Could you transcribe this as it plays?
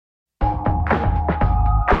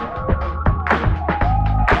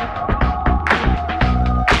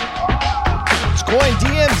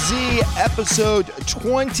episode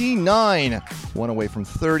 29. One away from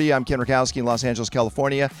 30. I'm Ken Rakowski in Los Angeles,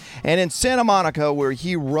 California. And in Santa Monica, where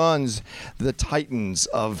he runs the titans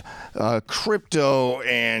of crypto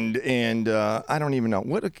and I don't even know.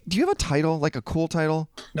 What do you have a title, like a cool title?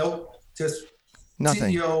 Nope. Just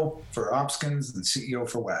nothing. CEO for Opskins and CEO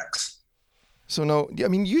for Wax. So no, I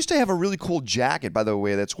mean, you used to have a really cool jacket, by the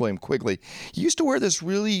way. That's William Quigley. You used to wear this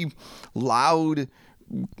really loud,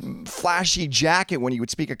 flashy jacket when you would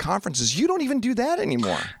speak at conferences. You don't even do that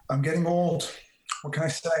anymore. I'm getting old. What can I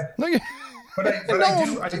say? No, But I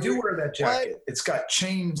do wear that jacket. What? It's got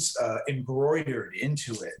chains embroidered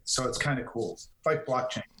into it, so it's kind of cool. It's like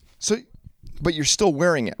blockchain. So, but you're still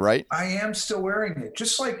wearing it, right? I am still wearing it,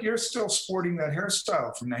 just like you're still sporting that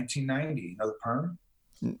hairstyle from 1990. You know, the perm?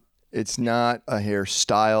 It's not a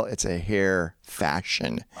hairstyle. It's a hair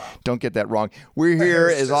fashion. Don't get that wrong. We're here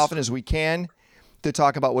as often as we can to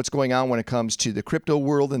talk about what's going on when it comes to the crypto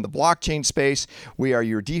world and the blockchain space. We are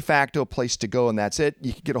your de facto place to go, and that's it.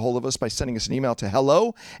 You can get a hold of us by sending us an email to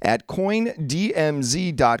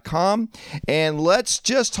hello@coindmz.com. And let's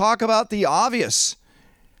just talk about the obvious.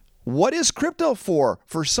 What is crypto for?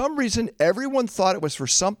 For some reason, everyone thought it was for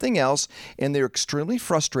something else, and they're extremely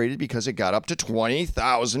frustrated because it got up to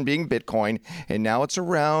 20,000 being Bitcoin, and now it's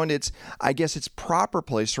around, I guess its proper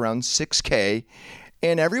place around 6K.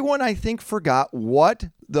 And everyone, I think, forgot what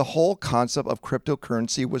the whole concept of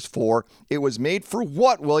cryptocurrency was for. It was made for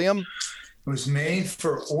what, William? It was made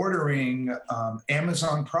for ordering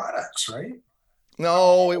Amazon products, right?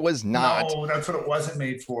 No, it was not. No, that's what it wasn't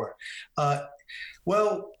made for.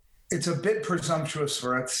 Well, it's a bit presumptuous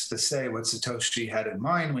for us to say what Satoshi had in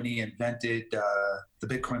mind when he invented the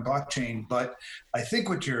Bitcoin blockchain. But I think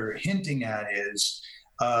what you're hinting at is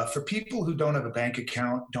for people who don't have a bank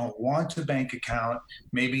account, don't want a bank account,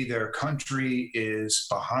 maybe their country is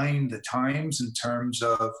behind the times in terms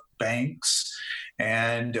of banks,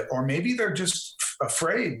 or maybe they're just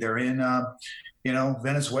afraid. They're in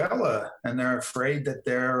Venezuela, and they're afraid that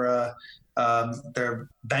their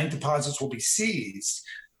bank deposits will be seized.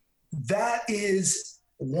 That is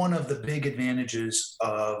one of the big advantages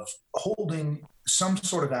of holding some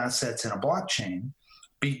sort of assets in a blockchain,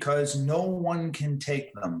 because no one can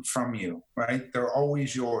take them from you, right? They're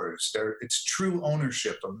always yours. It's true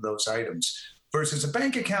ownership of those items versus a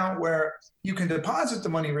bank account where you can deposit the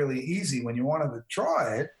money really easy. When you want to withdraw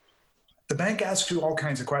it, the bank asks you all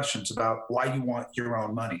kinds of questions about why you want your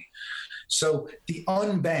own money. So the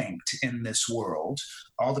unbanked in this world,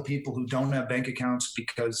 all the people who don't have bank accounts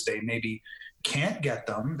because they maybe can't get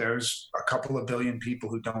them. There's a couple of billion people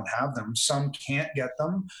who don't have them. Some can't get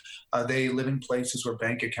them. They live in places where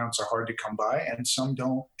bank accounts are hard to come by, and some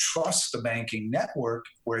don't trust the banking network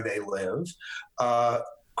where they live.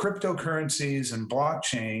 Cryptocurrencies and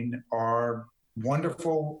blockchain are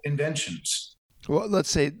wonderful inventions. Well, let's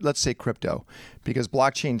say crypto, because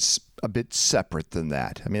blockchain's a bit separate than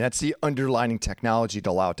that. I mean, that's the underlying technology to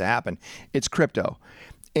allow it to happen. It's crypto.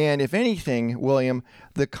 And if anything, William,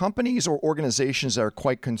 the companies or organizations that are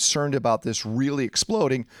quite concerned about this really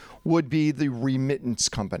exploding would be the remittance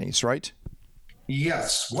companies, right?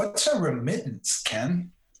 Yes. What's a remittance,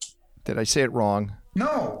 Ken? Did I say it wrong?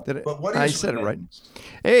 No, but what is I said remittance? It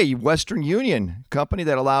right. Hey, Western Union, company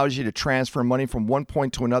that allows you to transfer money from one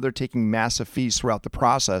point to another, taking massive fees throughout the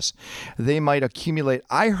process. They might accumulate,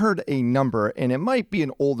 I heard a number, and it might be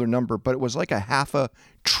an older number, but it was like $500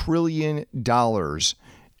 billion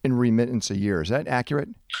in remittance a year. Is that accurate?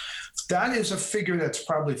 That is a figure that's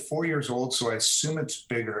probably 4 years old, so I assume it's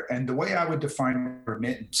bigger. And the way I would define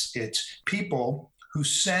remittance, it's people who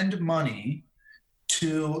send money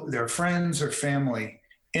to their friends or family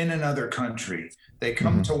in another country. They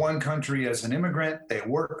come to one country as an immigrant, they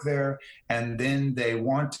work there, and then they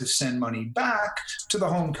want to send money back to the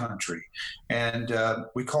home country. And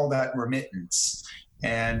we call that remittance.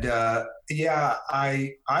 And I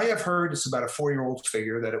have heard, it's about a 4-year-old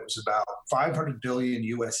figure, that it was about 500 billion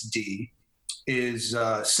USD is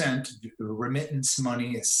sent, remittance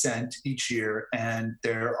money is sent each year, and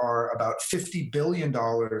there are about $50 billion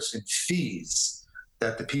in fees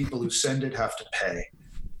that the people who send it have to pay.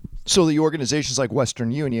 So the organizations like Western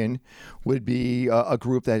Union would be a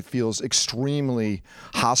group that feels extremely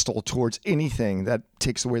hostile towards anything that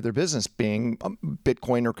takes away their business, being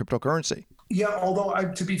Bitcoin or cryptocurrency. Yeah,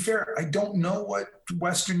 although to be fair, I don't know what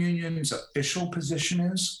Western Union's official position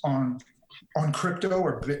is on crypto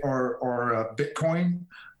or Bitcoin.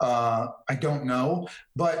 I don't know,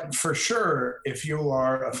 but for sure, if you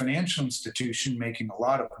are a financial institution making a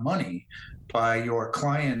lot of money by your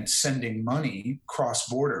clients sending money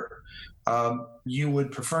cross-border, you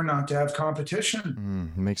would prefer not to have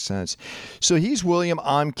competition. Makes sense. So he's William.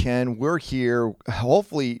 I'm Ken. We're here,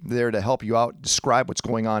 hopefully there to help you out, describe what's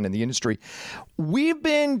going on in the industry. We've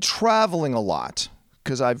been traveling a lot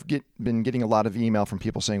because I've been getting a lot of email from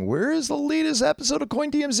people saying, where is the latest episode of Coin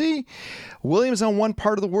DMZ? William's on one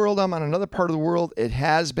part of the world. I'm on another part of the world. It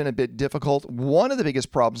has been a bit difficult. One of the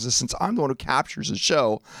biggest problems is, since I'm the one who captures the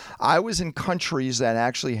show, I was in countries that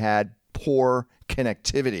actually had poor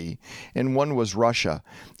connectivity, and one was Russia.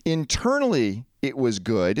 Internally, it was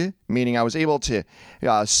good, meaning I was able to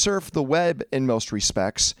surf the web in most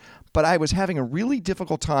respects, but I was having a really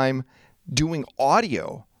difficult time doing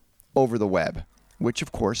audio over the web, which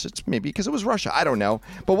of course it's maybe because it was Russia. I don't know,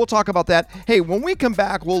 but we'll talk about that. Hey, when we come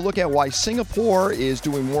back, we'll look at why Singapore is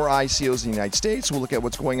doing more ICOs in the United States. We'll look at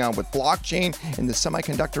what's going on with blockchain in the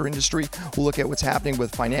semiconductor industry. We'll look at what's happening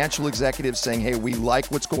with financial executives saying, hey, we like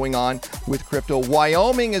what's going on with crypto.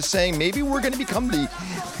 Wyoming is saying maybe we're going to become the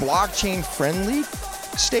blockchain friendly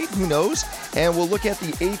state, who knows? And we'll look at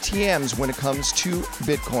the ATMs when it comes to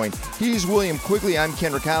Bitcoin. He's William Quigley. I'm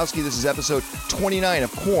Ken Rakowski. This is episode 29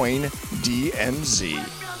 of Coin DMZ.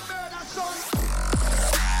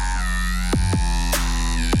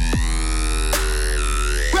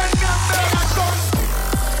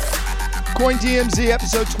 Coin DMZ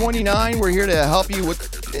episode 29. We're here to help you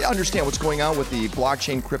understand what's going on with the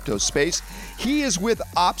blockchain crypto space. He is with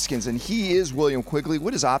Opskins, and he is William Quigley.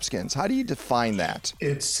 What is Opskins? How do you define that?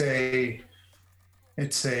 It's a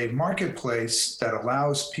marketplace that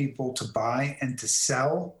allows people to buy and to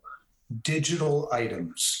sell digital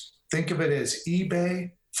items. Think of it as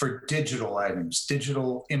eBay for digital items,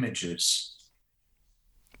 digital images.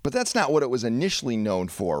 But that's not what it was initially known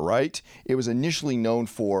for, right? It was initially known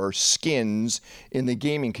for skins in the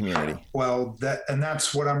gaming community. Well,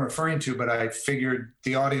 that's what I'm referring to, but I figured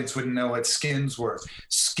the audience wouldn't know what skins were.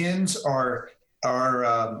 Skins are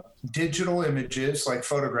digital images, like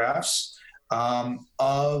photographs,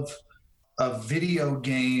 of video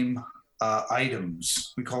game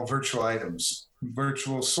items. We call virtual items.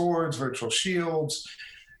 Virtual swords, virtual shields,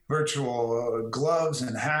 virtual gloves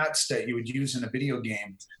and hats that you would use in a video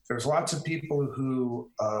game. There's lots of people who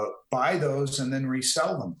buy those and then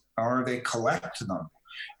resell them, or they collect them.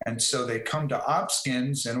 And so they come to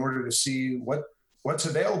Opskins in order to see what's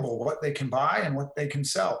available, what they can buy and what they can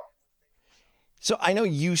sell. So I know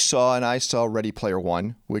you saw, and I saw Ready Player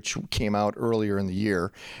One, which came out earlier in the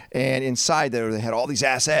year. And inside there, they had all these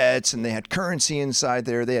assets, and they had currency inside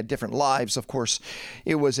there. They had different lives. Of course,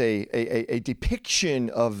 it was a depiction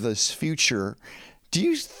of this future. Do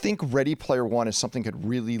you think Ready Player One is something that could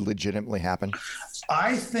really legitimately happen?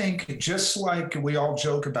 I think, just like we all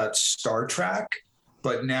joke about Star Trek,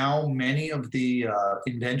 but now many of the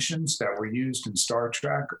inventions that were used in Star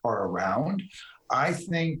Trek are around. I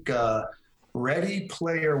think Ready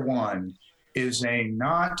Player One is a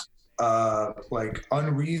not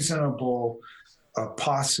unreasonable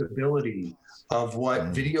possibility of what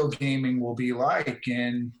video gaming will be like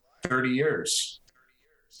in 30 years.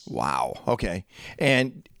 Wow. Okay.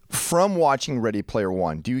 And from watching Ready Player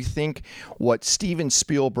One, do you think what Steven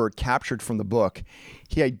Spielberg captured from the book,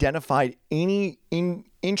 he identified any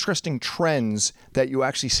interesting trends that you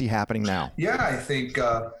actually see happening now? Yeah, I think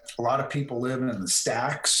a lot of people live in the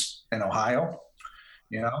stacks in Ohio,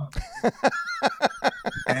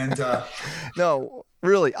 and no,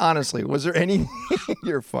 really, honestly, was there any?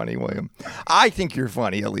 You're funny, William. I think you're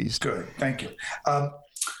funny, at least. Good. Thank you.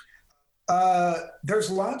 There's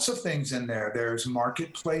lots of things in there. There's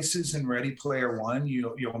marketplaces in Ready Player One.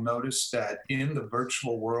 You'll notice that in the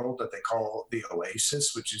virtual world that they call the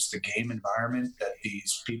Oasis, which is the game environment that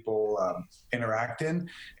these people interact in,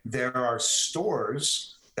 there are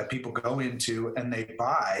stores that people go into and they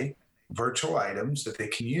buy virtual items that they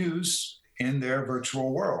can use in their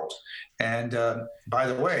virtual world. And by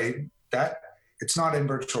the way, that it's not in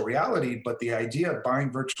virtual reality, but the idea of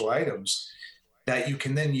buying virtual items that you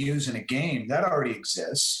can then use in a game, that already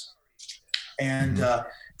exists. And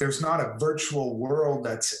there's not a virtual world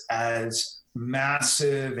that's as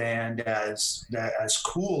massive and as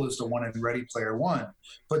cool as the one in Ready Player One.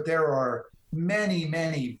 But there are many,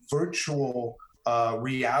 many virtual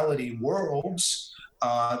reality worlds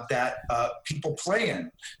that people play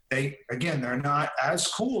in. They're not as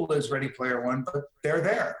cool as Ready Player One, but they're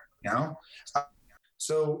there,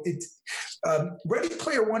 So it's Ready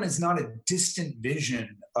Player One is not a distant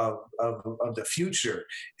vision of the future.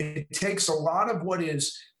 It takes a lot of what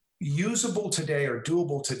is usable today or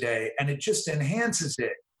doable today, and it just enhances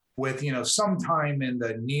it with sometime in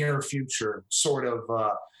the near future sort of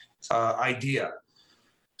idea.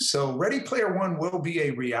 So Ready Player One will be a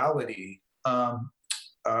reality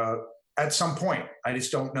at some point. I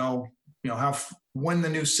just don't know, when the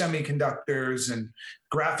new semiconductors and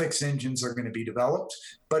graphics engines are going to be developed,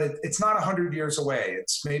 but it's not 100 years away.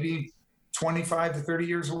 It's maybe 25 to 30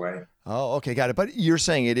 years away. Oh, okay, got it. But you're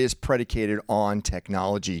saying it is predicated on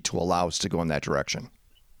technology to allow us to go in that direction.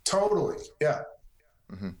 Totally, yeah.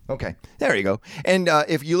 Mm-hmm. Okay, there you go. And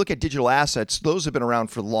if you look at digital assets, those have been around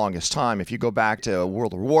for the longest time. If you go back to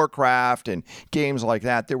World of Warcraft and games like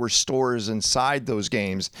that, there were stores inside those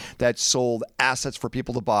games that sold assets for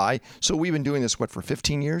people to buy. So we've been doing this, for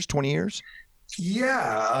 15 years, 20 years?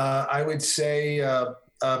 Yeah, I would say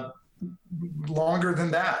longer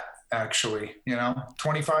than that, actually,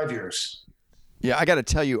 25 years. Yeah, I got to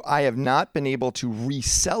tell you, I have not been able to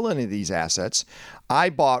resell any of these assets. I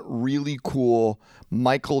bought really cool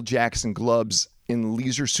Michael Jackson gloves in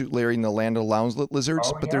Leisure Suit Larry and the Land of the Lounge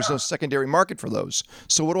Lizards, but there's no secondary market for those.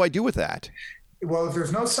 So what do I do with that? Well, if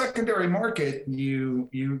there's no secondary market,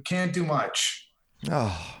 you can't do much.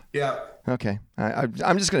 Oh. Yeah. Okay.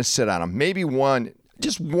 I'm just going to sit on them. Maybe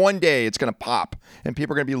just one day it's going to pop and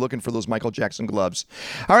people are going to be looking for those Michael Jackson gloves.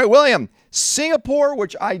 All right, William, Singapore,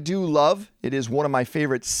 which I do love. It is one of my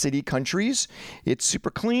favorite city countries. It's super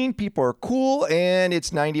clean. People are cool, and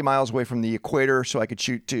it's 90 miles away from the equator, so I could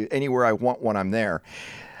shoot to anywhere I want when I'm there.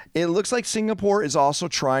 It looks like Singapore is also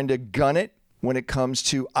trying to gun it when it comes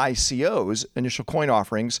to ICOs, initial coin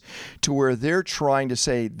offerings, to where they're trying to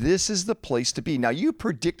say, this is the place to be. Now, you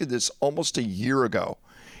predicted this almost a year ago.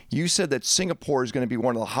 You said that Singapore is going to be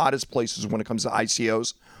one of the hottest places when it comes to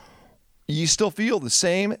ICOs. You still feel the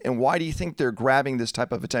same? And why do you think they're grabbing this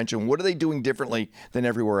type of attention? What are they doing differently than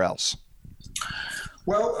everywhere else?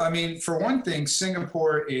 Well, I mean, for one thing,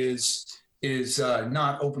 Singapore is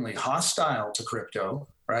not openly hostile to crypto,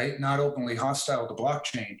 right? Not openly hostile to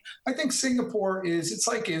blockchain. I think Singapore it's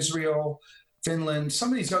like Israel, Finland, some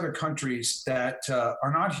of these other countries that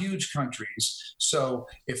are not huge countries. So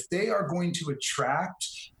if they are going to attract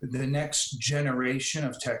the next generation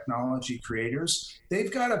of technology creators,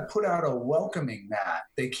 they've got to put out a welcoming mat.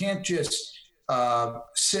 They can't just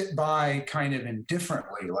sit by kind of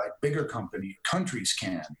indifferently like bigger countries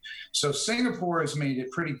can. So Singapore has made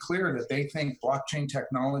it pretty clear that they think blockchain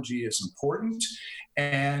technology is important,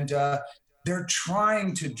 and they're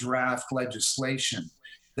trying to draft legislation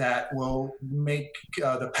that will make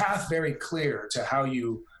the path very clear to how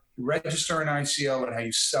you register an ICO and how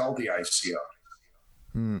you sell the ICO.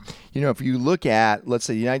 If you look at, let's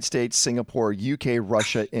say, the United States, Singapore, UK,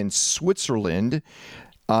 Russia, and Switzerland,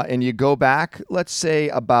 and you go back, let's say,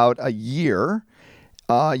 about a year,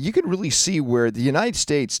 you can really see where the United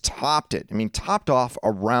States topped it. I mean, topped off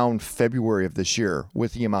around February of this year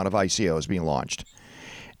with the amount of ICOs being launched.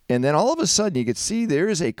 And then all of a sudden, you could see there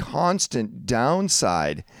is a constant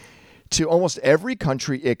downside to almost every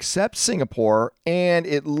country except Singapore. And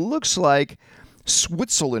it looks like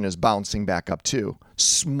Switzerland is bouncing back up too.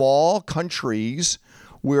 Small countries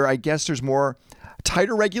where I guess there's more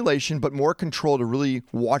tighter regulation, but more control to really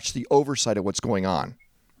watch the oversight of what's going on.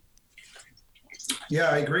 Yeah,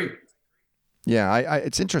 I agree. Yeah,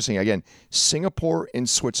 it's interesting. Again, Singapore and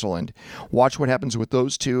Switzerland. Watch what happens with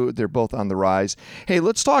those two. They're both on the rise. Hey,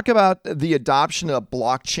 let's talk about the adoption of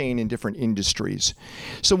blockchain in different industries.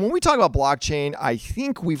 So when we talk about blockchain, I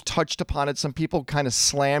think we've touched upon it. Some people kind of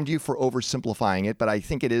slammed you for oversimplifying it, but I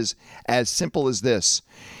think it is as simple as this.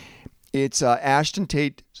 It's Ashton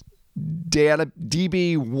Tate data,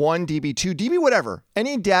 DB1, DB2, DB whatever,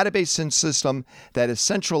 any database system that is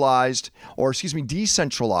decentralized,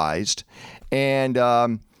 and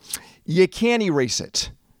you can't erase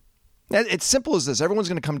it. It's simple as this. Everyone's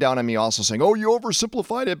going to come down on me also saying, oh, you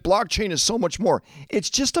oversimplified it. Blockchain is so much more. It's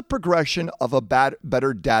just a progression of a better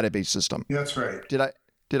database system. That's right. Did I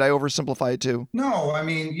oversimplify it too? No, I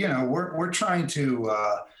mean, we're trying to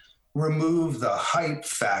remove the hype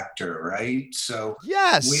factor, right? So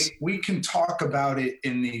yes, we can talk about it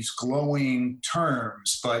in these glowing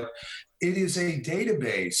terms, but it is a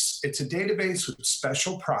database. It's a database with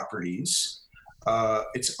special properties.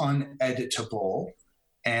 It's uneditable,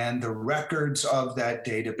 and the records of that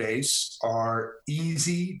database are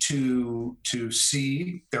easy to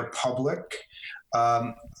see. They're public.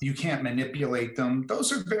 You can't manipulate them.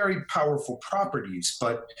 Those are very powerful properties,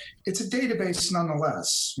 but it's a database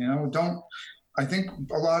nonetheless. I think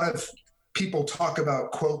a lot of people talk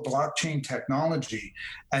about, quote, blockchain technology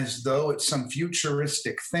as though it's some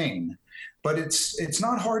futuristic thing, but it's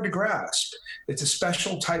not hard to grasp. It's a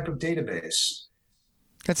special type of database.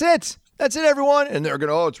 That's it. That's it, everyone. And they're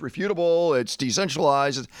going, it's refutable. It's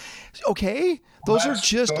decentralized. Okay. Those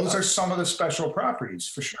are some of the special properties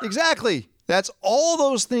for sure. Exactly. That's all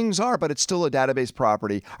those things are, but it's still a database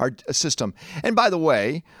property or a system. And by the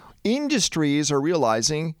way, industries are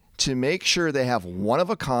realizing to make sure they have one of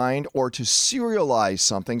a kind or to serialize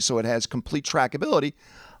something so it has complete trackability,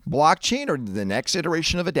 blockchain or the next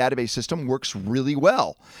iteration of a database system works really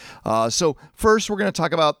well. So first, we're going to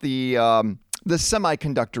talk about the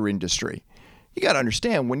semiconductor industry. You got to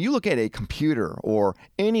understand, when you look at a computer or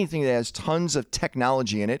anything that has tons of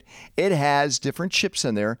technology in it, it has different chips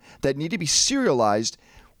in there that need to be serialized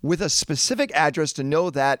with a specific address to know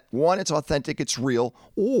that, one, it's authentic, it's real,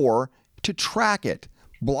 or to track it.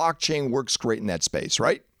 Blockchain works great in that space,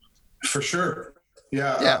 right? For sure.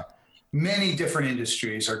 Yeah. Many different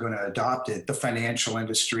industries are going to adopt it. The financial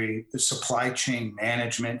industry, the supply chain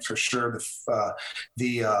management, for sure.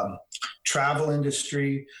 The travel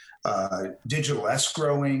industry, digital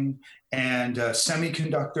escrowing, and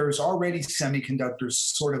semiconductors. Already semiconductors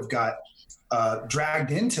sort of got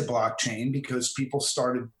dragged into blockchain because people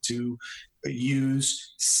started to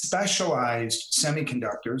use specialized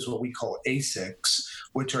semiconductors, what we call ASICs,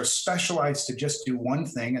 which are specialized to just do one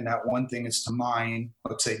thing, and that one thing is to mine,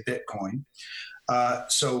 let's say, Bitcoin.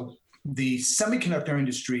 So the semiconductor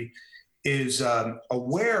industry is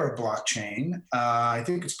aware of blockchain. I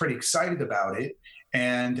think it's pretty excited about it.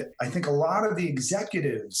 And I think a lot of the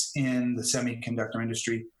executives in the semiconductor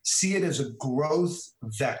industry see it as a growth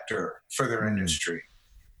vector for their industry.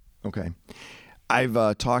 Okay.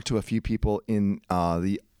 I've talked to a few people in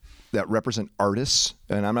that represent artists,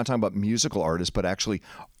 and I'm not talking about musical artists, but actually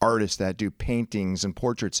artists that do paintings and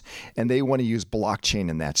portraits, and they want to use blockchain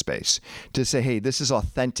in that space to say, hey, this is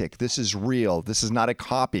authentic, this is real, this is not a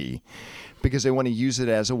copy, because they want to use it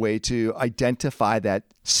as a way to identify that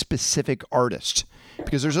specific artist.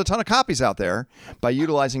 Because there's a ton of copies out there. By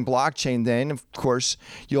utilizing blockchain, then, of course,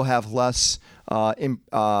 you'll have less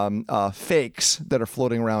fakes that are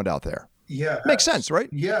floating around out there. Yeah. Makes sense, right?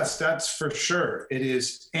 Yes, that's for sure. It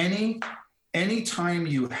is any time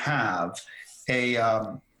you have a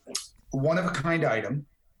one-of-a-kind item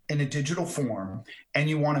in a digital form, and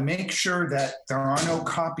you want to make sure that there are no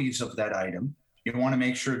copies of that item. You want to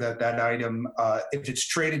make sure that that item, if it's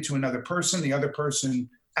traded to another person, the other person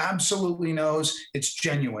absolutely knows it's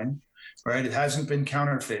genuine, right? It hasn't been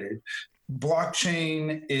counterfeited.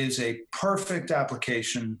 Blockchain is a perfect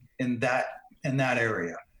application in that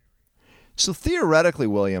area. So theoretically,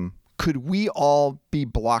 William, could we all be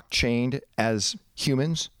blockchained as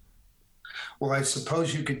humans? Well, I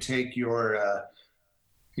suppose you could take your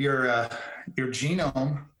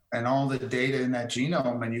genome and all the data in that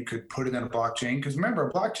genome, and you could put it in a blockchain. Because remember,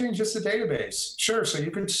 a blockchain is just a database. Sure, so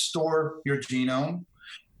you could store your genome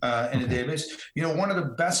in a database. You know, one of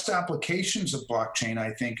the best applications of blockchain,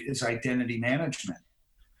 I think, is identity management.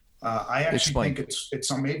 I actually think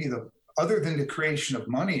it's maybe other than the creation of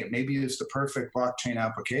money, it maybe is the perfect blockchain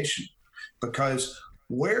application. Because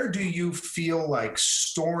where do you feel like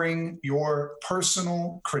storing your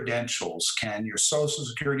personal credentials, Ken? Your social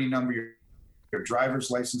security number, your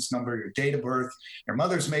driver's license number, your date of birth, your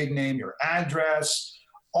mother's maiden name, your address,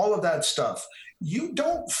 all of that stuff. You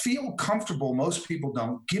don't feel comfortable, most people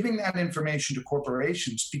don't, giving that information to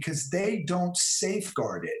corporations because they don't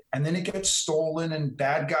safeguard it. And then it gets stolen and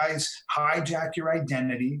bad guys hijack your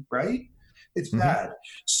identity, right? It's bad.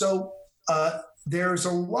 So there's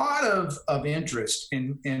a lot of interest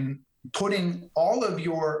in putting all of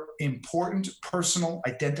your important personal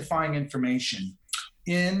identifying information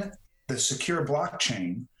in the secure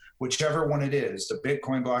blockchain, whichever one it is, the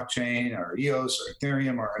Bitcoin blockchain or EOS or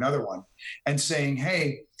Ethereum or another one, and saying,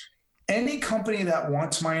 hey, any company that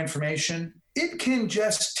wants my information, it can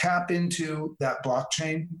just tap into that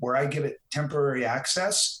blockchain where I give it temporary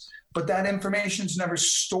access, but that information is never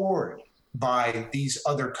stored by these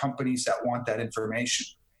other companies that want that information.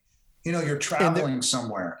 You know, you're traveling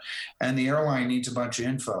somewhere and the airline needs a bunch of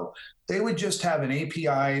info. They would just have an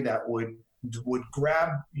API that would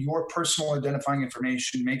grab your personal identifying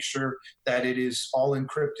information, make sure that it is all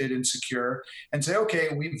encrypted and secure, and say, okay,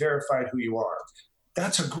 we've verified who you are.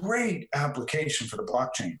 That's a great application for the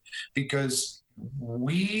blockchain because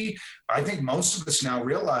I think most of us now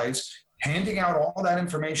realize handing out all that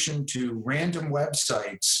information to random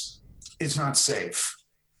websites is not safe.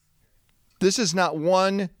 This is not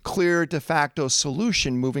one clear de facto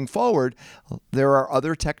solution moving forward. There are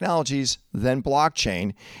other technologies than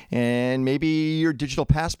blockchain, and maybe your digital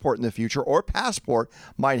passport in the future or passport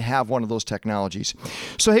might have one of those technologies.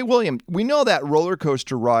 So, hey, William, we know that roller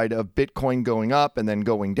coaster ride of Bitcoin going up and then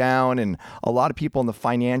going down, and a lot of people in the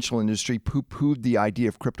financial industry poo-pooed the idea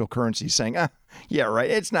of cryptocurrency, saying, yeah, right,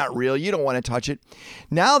 it's not real. You don't want to touch it.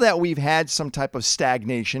 Now that we've had some type of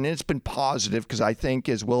stagnation, and it's been positive because I think,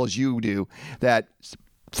 as well as you do, that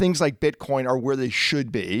things like Bitcoin are where they should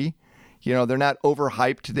be. You know, they're not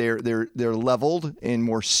overhyped. They're leveled and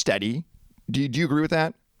more steady. Do you agree with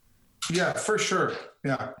that? Yeah, for sure.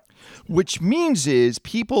 Yeah. Which means is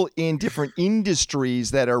people in different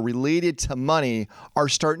industries that are related to money are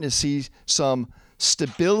starting to see some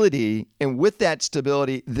stability. And with that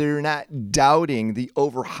stability, they're not doubting the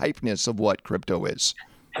overhypeness of what crypto is.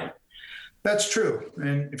 That's true.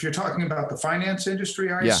 And if you're talking about the finance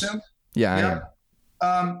industry, I assume? Yeah.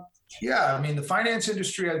 Yeah. I mean, the finance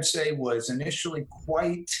industry, I'd say, was initially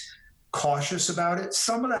quite cautious about it.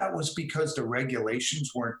 Some of that was because the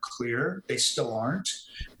regulations weren't clear. They still aren't.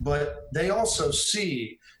 But they also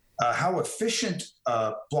see how efficient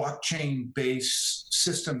blockchain-based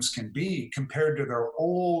systems can be compared to their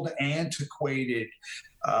old, antiquated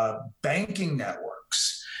banking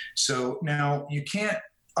networks. So now you can't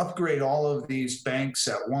upgrade all of these banks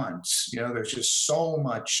at once. You know, there's just so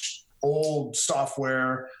much old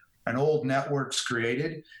software and old networks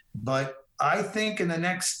created. But I think in the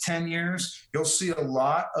next 10 years, you'll see a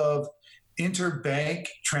lot of interbank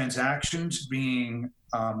transactions being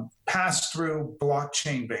passed through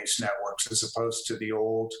blockchain-based networks as opposed to the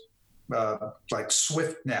old like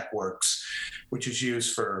SWIFT networks, which is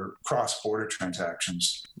used for cross-border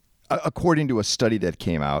transactions. According to a study that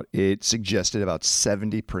came out, it suggested about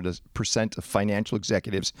 70% of financial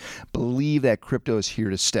executives believe that crypto is here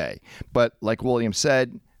to stay. But like William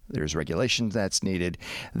said, there's regulations that's needed.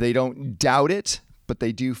 They don't doubt it, but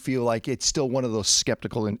they do feel like it's still one of those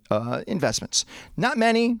skeptical investments. Not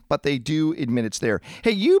many, but they do admit it's there.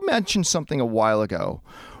 Hey, you mentioned something a while ago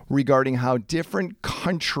regarding how different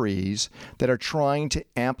countries that are trying to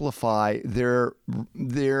amplify their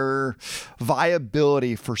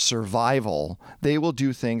viability for survival, they will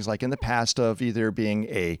do things like in the past of either being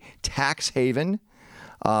a tax haven,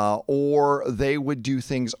 or they would do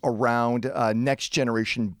things around next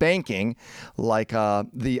generation banking, like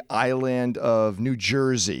the island of New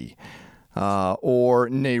Jersey or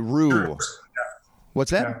Nauru.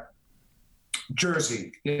 What's that? Yeah.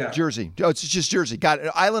 Jersey. Yeah. Jersey. Oh, it's just Jersey. Got it.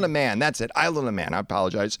 Island of Man. That's it. Island of Man. I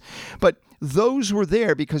apologize. But those were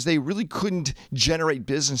there because they really couldn't generate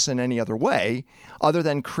business in any other way other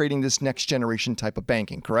than creating this next generation type of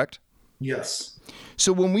banking, correct? Yes.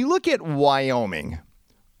 So when we look at Wyoming,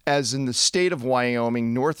 as in the state of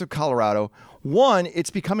Wyoming, north of Colorado, one,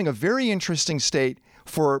 it's becoming a very interesting state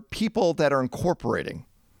for people that are incorporating.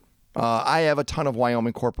 I have a ton of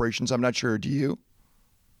Wyoming corporations. I'm not sure. Do you?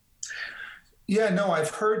 Yeah, no,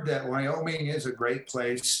 I've heard that Wyoming is a great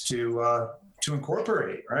place to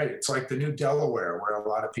incorporate, right? It's like the new Delaware where a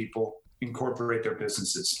lot of people incorporate their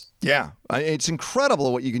businesses. Yeah, it's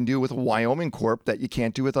incredible what you can do with a Wyoming Corp that you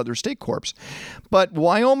can't do with other state corps. But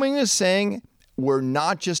Wyoming is saying, we're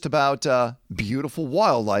not just about beautiful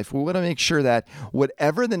wildlife. We want to make sure that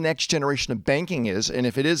whatever the next generation of banking is, and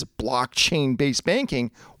if it is blockchain-based banking,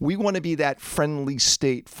 we want to be that friendly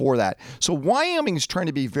state for that. So Wyoming is trying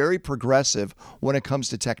to be very progressive when it comes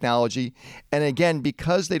to technology. And again,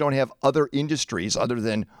 because they don't have other industries other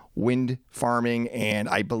than wind farming, and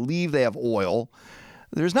I believe they have oil,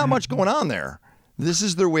 there's not much going on there. This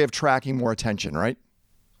is their way of tracking more attention, right?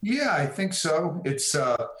 Yeah, I think so.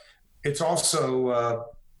 It's also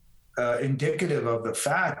indicative of the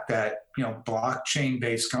fact that, you know,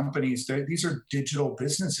 blockchain-based companies, these are digital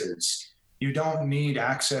businesses. You don't need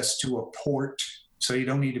access to a port, so you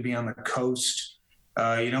don't need to be on the coast.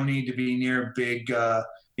 You don't need to be near big,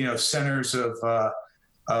 centers of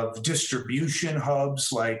distribution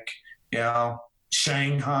hubs like, you know,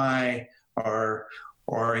 Shanghai or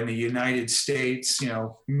in the United States, you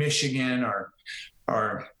know, Michigan or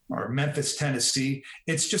Memphis, Tennessee.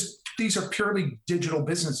 It's just, these are purely digital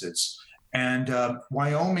businesses. And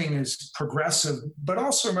Wyoming is progressive, but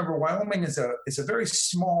also remember, Wyoming is a very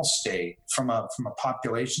small state from a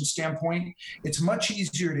population standpoint. It's much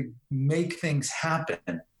easier to make things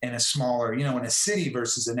happen in a smaller, you know, in a city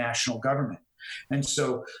versus a national government. And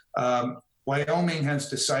so Wyoming has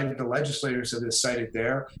decided, the legislators have decided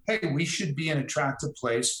there, hey, we should be an attractive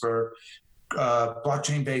place for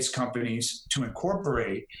blockchain-based companies to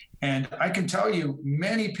incorporate. And I can tell you,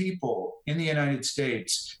 many people in the United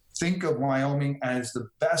States think of Wyoming as the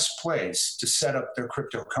best place to set up their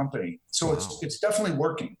crypto company. So wow. It's definitely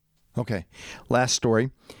working. Okay. Last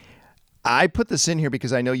story. I put this in here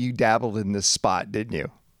because I know you dabbled in this spot, didn't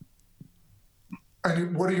you?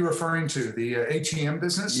 And what are you referring to? The ATM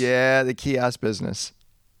business? Yeah, the kiosk business.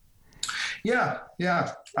 Yeah,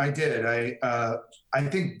 I did. I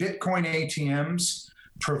think Bitcoin ATMs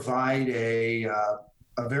provide a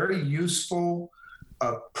very useful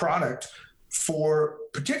product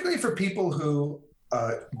particularly for people who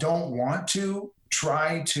don't want to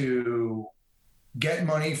try to get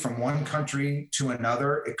money from one country to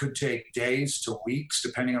another. It could take days to weeks,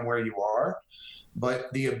 depending on where you are.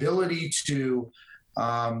 But the ability to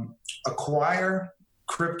acquire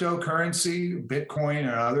cryptocurrency, Bitcoin, and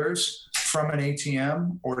others from an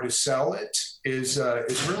ATM, or to sell it is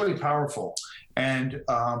really powerful. And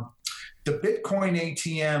the Bitcoin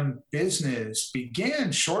ATM business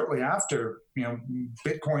began shortly after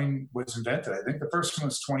Bitcoin was invented. I think the first one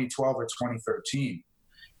was 2012 or 2013.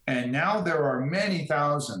 And now there are many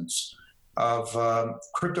thousands of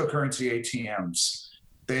cryptocurrency ATMs.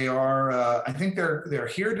 They are, I think they're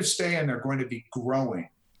here to stay, and they're going to be growing.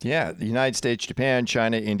 Yeah, the United States, Japan,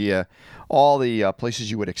 China, India, all the places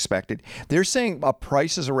you would expect it. They're saying a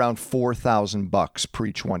price is around $4,000 per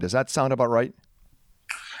each one. Does that sound about right?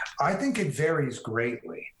 I think it varies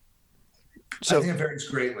greatly.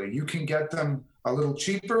 You can get them a little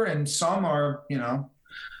cheaper, and some are,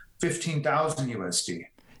 15,000 USD.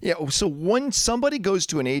 Yeah. So when somebody goes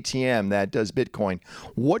to an ATM that does Bitcoin,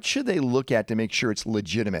 what should they look at to make sure it's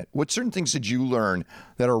legitimate? What certain things did you learn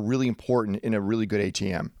that are really important in a really good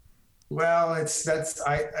ATM? Well,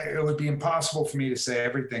 it would be impossible for me to say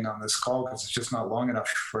everything on this call because it's just not long enough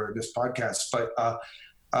for this podcast. But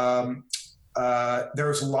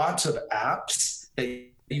there's lots of apps that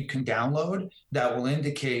you can download that will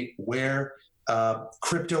indicate where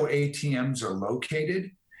crypto ATMs are located.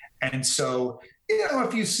 And so,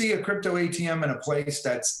 if you see a crypto ATM in a place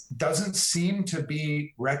that doesn't seem to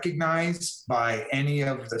be recognized by any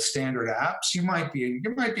of the standard apps, you might be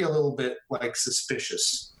a little bit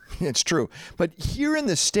suspicious. It's true. But here in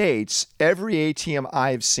the States, every ATM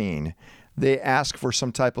I've seen, they ask for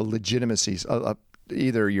some type of legitimacy,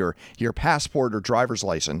 either your passport or driver's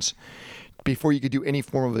license, before you could do any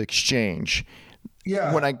form of exchange.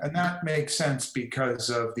 Yeah, and that makes sense because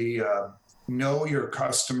of the know your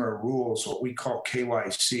customer rules, what we call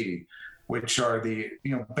KYC, which are the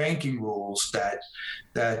banking rules that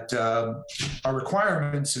are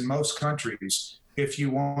requirements in most countries. If you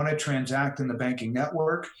want to transact in the banking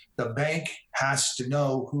network, the bank has to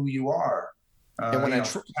know who you are. William,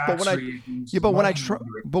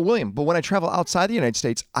 when I travel outside the United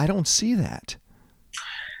States, I don't see that.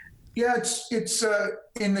 Yeah, it's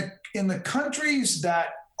in the countries that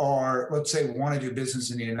are, let's say, want to do business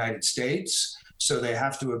in the United States, so they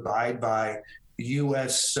have to abide by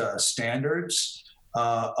U.S. standards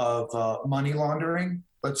of money laundering.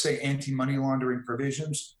 Let's say anti-money laundering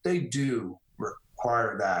provisions. They do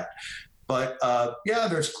require that, but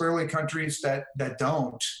there's clearly countries that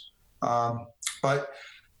don't. But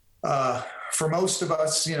for most of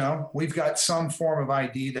us, we've got some form of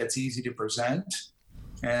ID that's easy to present,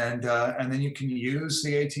 and then you can use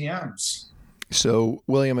the ATMs. So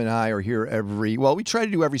William and I are here we try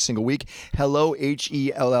to do every single week. Hello,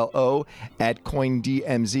 HELLO at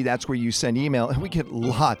CoinDMZ. That's where you send email, and we get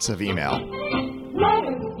lots of email.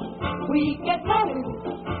 Letters, we get letters.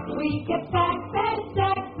 We get stacks and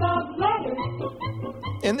stacks of letters.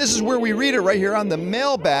 And this is where we read it right here on the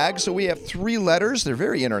mailbag. So we have 3 letters. They're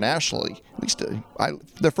very internationally. At least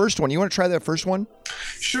the first one. You want to try that first one?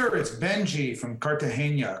 Sure. It's Benji from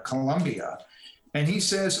Cartagena, Colombia. And he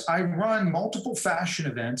says, I run multiple fashion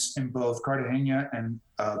events in both Cartagena and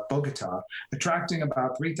Bogota, attracting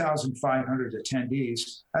about 3,500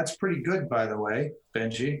 attendees. That's pretty good, by the way,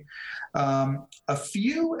 Benji. A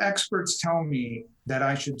few experts tell me that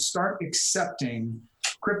I should start accepting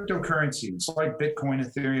cryptocurrencies like Bitcoin,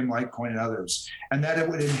 Ethereum, Litecoin, and others, and that it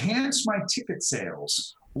would enhance my ticket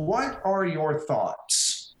sales. What are your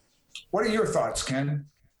thoughts? What are your thoughts, Ken?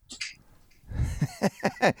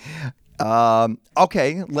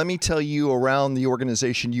 Okay, let me tell you, around the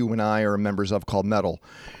organization you and I are members of called Metal,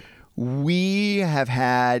 we have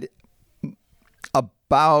had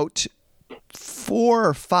about 4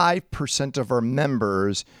 or 5% of our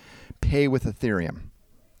members pay with Ethereum.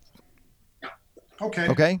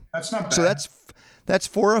 Okay. That's not bad. So that's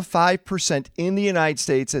 4 or 5% in the United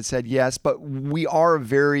States that said yes, but we are a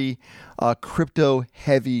very crypto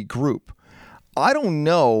heavy group. I don't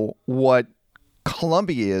know what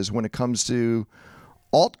Colombia is when it comes to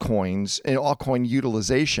altcoins and altcoin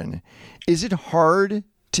utilization. Is it hard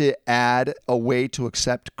to add a way to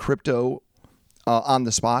accept crypto on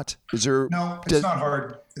the spot? No, it's not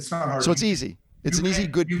hard. It's not hard. So it's easy.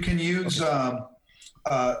 You can use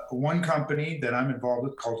one company that I'm involved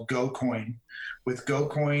with called GoCoin. With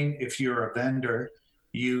GoCoin, if you're a vendor,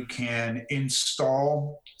 you can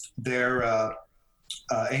install their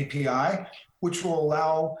API, which will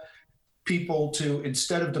allow people to,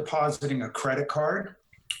 instead of depositing a credit card,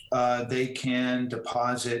 they can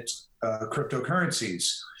deposit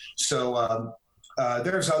cryptocurrencies. So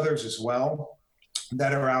there's others as well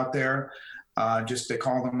that are out there. Just they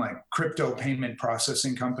call them like crypto payment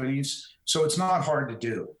processing companies. So it's not hard to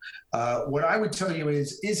do. What I would tell you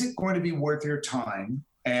is it going to be worth your time?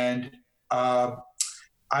 And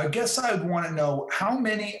I guess I'd want to know how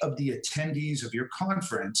many of the attendees of your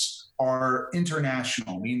conference are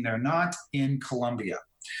international, meaning they're not in Colombia.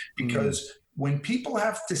 Because when people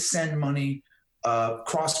have to send money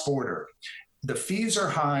cross-border, the fees are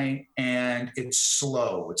high and it's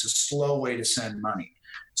slow. It's a slow way to send money.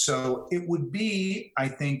 So it would be, I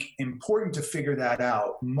think, important to figure that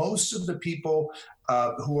out. Most of the people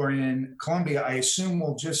who are in Colombia, I assume,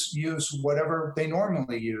 will just use whatever they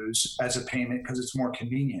normally use as a payment because it's more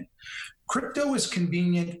convenient. Crypto is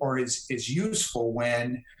convenient or is useful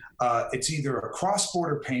when it's either a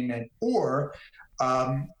cross-border payment or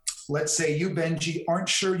let's say you, Benji, aren't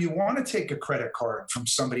sure you want to take a credit card from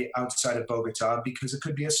somebody outside of Bogota because it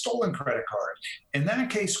could be a stolen credit card. In that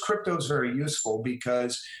case, crypto is very useful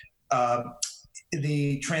because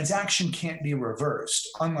the transaction can't be reversed,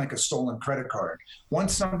 unlike a stolen credit card.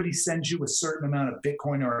 Once somebody sends you a certain amount of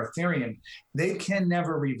Bitcoin or Ethereum, they can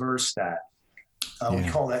never reverse that. We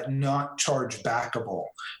call that not charge backable,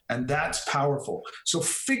 and that's powerful. So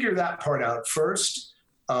figure that part out first.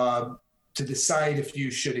 To decide if you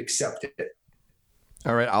should accept it.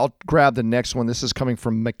 All right, I'll grab the next one. This is coming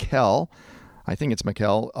from Mikkel. I think it's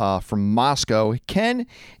Mikkel from Moscow. Ken,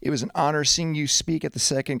 it was an honor seeing you speak at the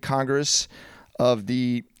Second Congress of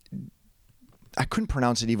the, I couldn't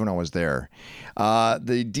pronounce it even when I was there,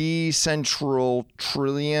 the Decentral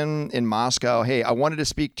Trillion in Moscow. Hey, I wanted to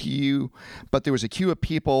speak to you, but there was a queue of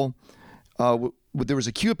people. There was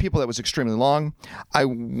a queue of people that was extremely long. I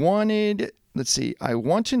want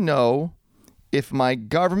to know if my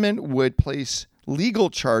government would place legal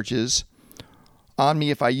charges on me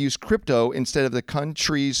if I use crypto instead of the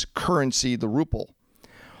country's currency, the ruble.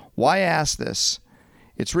 Why ask this?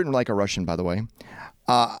 It's written like a Russian, by the way.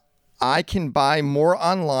 I can buy more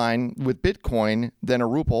online with Bitcoin than a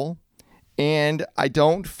ruble, and I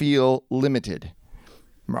don't feel limited.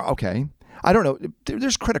 Okay. I don't know.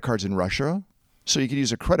 There's credit cards in Russia, so you could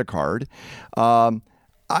use a credit card.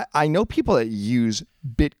 I know people that use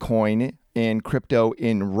Bitcoin and crypto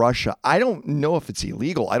in Russia. I don't know if it's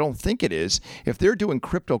illegal. I don't think it is. If they're doing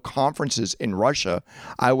crypto conferences in Russia,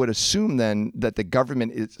 I would assume then that the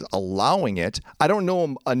government is allowing it. I don't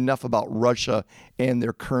know enough about Russia and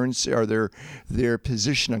their currency or their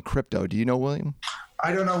position on crypto. Do you know, William?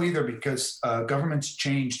 I don't know either because governments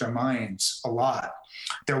change their minds a lot.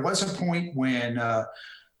 There was a point when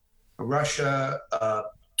Russia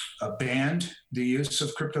banned the use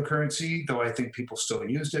of cryptocurrency, though I think people still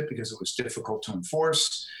used it because it was difficult to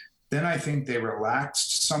enforce. Then I think they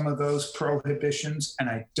relaxed some of those prohibitions, and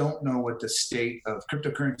I don't know what the state of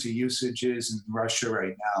cryptocurrency usage is in Russia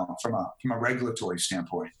right now from a regulatory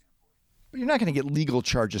standpoint. You're not going to get legal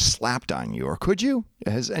charges slapped on you, or could you?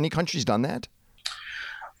 Has any countries done that?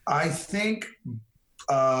 I think,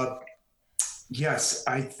 yes.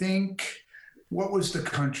 I think, what was the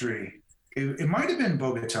country? It might have been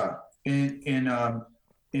Bogota in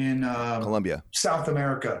Colombia, South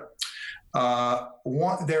America.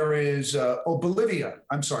 There is Bolivia.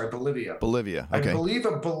 I'm sorry, Bolivia. Bolivia. Okay. I believe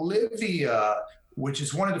Bolivia, which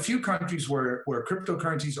is one of the few countries where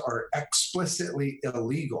cryptocurrencies are explicitly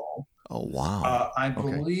illegal. Oh wow! I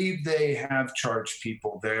believe they have charged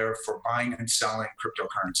people there for buying and selling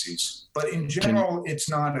cryptocurrencies. But in general, it's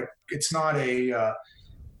not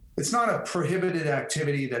a prohibited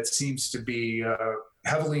activity that seems to be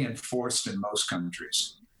heavily enforced in most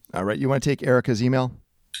countries. All right. You want to take Erica's email?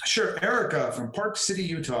 Sure. Erica from Park City,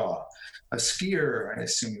 Utah, a skier, I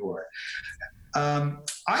assume you are.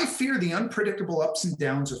 I fear the unpredictable ups and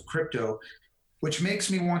downs of crypto, which makes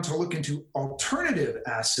me want to look into alternative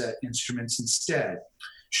asset instruments instead.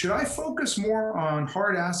 Should I focus more on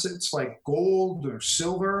hard assets like gold or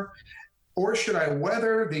silver? Or should I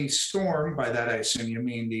weather the storm, by that I assume you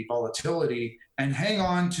mean the volatility, and hang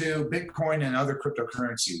on to Bitcoin and other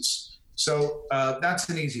cryptocurrencies? So that's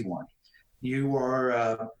an easy one.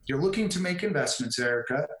 You're looking to make investments,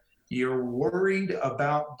 Erica. You're worried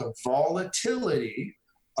about the volatility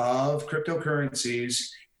of cryptocurrencies,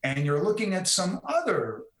 and you're looking at some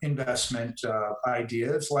other investment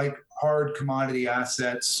ideas like hard commodity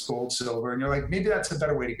assets, gold, silver, and you're like, maybe that's a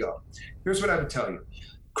better way to go. Here's what I would tell you.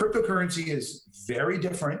 Cryptocurrency is very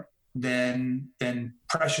different than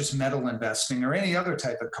precious metal investing or any other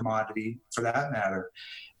type of commodity for that matter.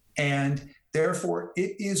 And therefore,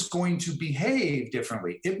 it is going to behave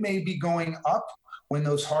differently. It may be going up when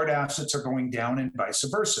those hard assets are going down and vice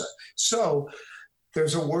versa. So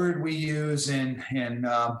there's a word we use in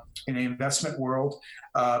the investment world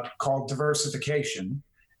called diversification.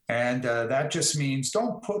 And that just means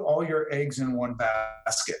don't put all your eggs in one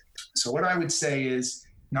basket. So what I would say is,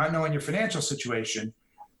 not knowing your financial situation,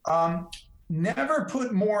 never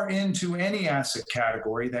put more into any asset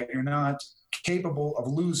category that you're not capable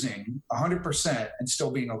of losing 100% and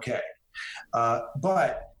still being okay.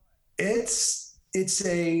 But it's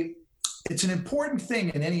an important thing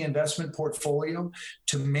in any investment portfolio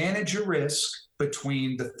to manage your risk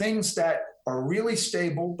between the things that are really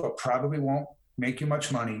stable but probably won't make you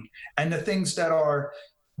much money, and the things that are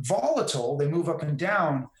volatile, they move up and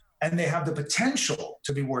down, and they have the potential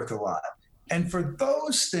to be worth a lot. And for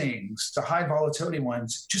those things, the high volatility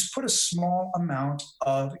ones, just put a small amount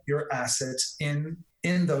of your assets in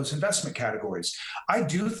those investment categories. I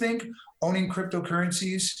do think owning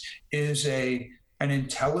cryptocurrencies is an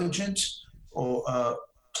intelligent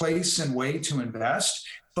place and way to invest,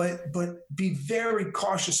 but be very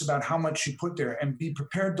cautious about how much you put there and be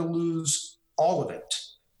prepared to lose all of it.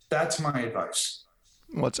 That's my advice.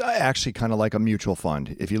 Well, it's actually kind of like a mutual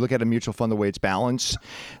fund. If you look at a mutual fund, the way it's balanced,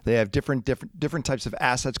 they have different types of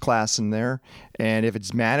assets class in there. And if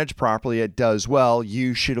it's managed properly, it does well.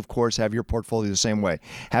 You should, of course, have your portfolio the same way.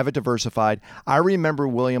 Have it diversified. I remember,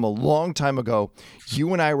 William, a long time ago,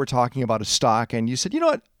 you and I were talking about a stock, and you said, you know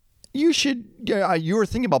what, you were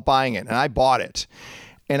thinking about buying it, and I bought it.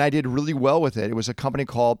 And I did really well with it. It was a company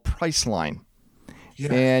called Priceline.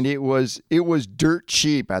 Yeah. And it was dirt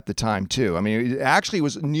cheap at the time too. I mean, it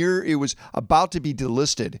was about to be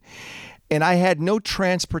delisted, and I had no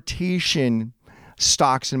transportation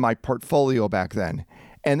stocks in my portfolio back then.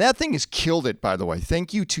 And that thing has killed it, by the way.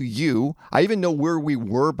 Thank you to you. I even know where we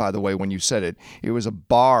were, by the way, when you said it. It was a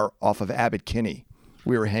bar off of Abbot Kinney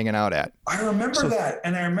we were hanging out at. I remember that.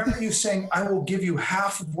 And I remember you saying, I will give you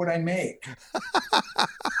half of what I make.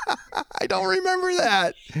 I don't remember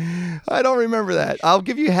that. I'll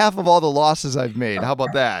give you half of all the losses I've made. How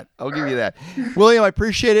about that? I'll give you that. William, I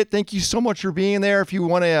appreciate it. Thank you so much for being there. If you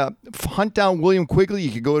want to hunt down William Quigley,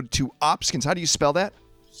 you can go to Opskins. How do you spell that?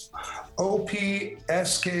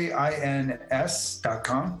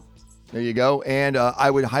 OPSKINS.com. There you go. And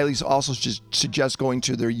I would highly also just suggest going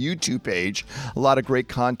to their YouTube page. A lot of great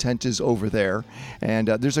content is over there. And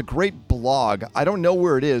there's a great blog. I don't know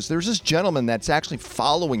where it is. There's this gentleman that's actually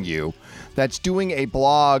following you that's doing a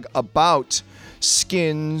blog about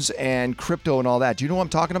skins and crypto and all that. Do you know what I'm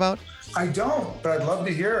talking about? I don't, but I'd love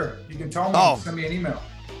to hear. You can tell me. Send me an email.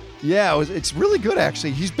 Yeah, it's really good,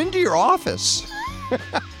 actually. He's been to your office.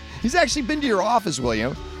 He's actually been to your office,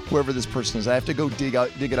 William. Whoever this person is. I have to go dig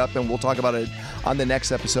it up, and we'll talk about it on the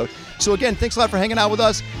next episode. So again, thanks a lot for hanging out with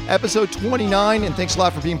us. Episode 29, and thanks a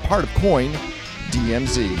lot for being part of Coin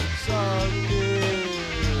DMZ.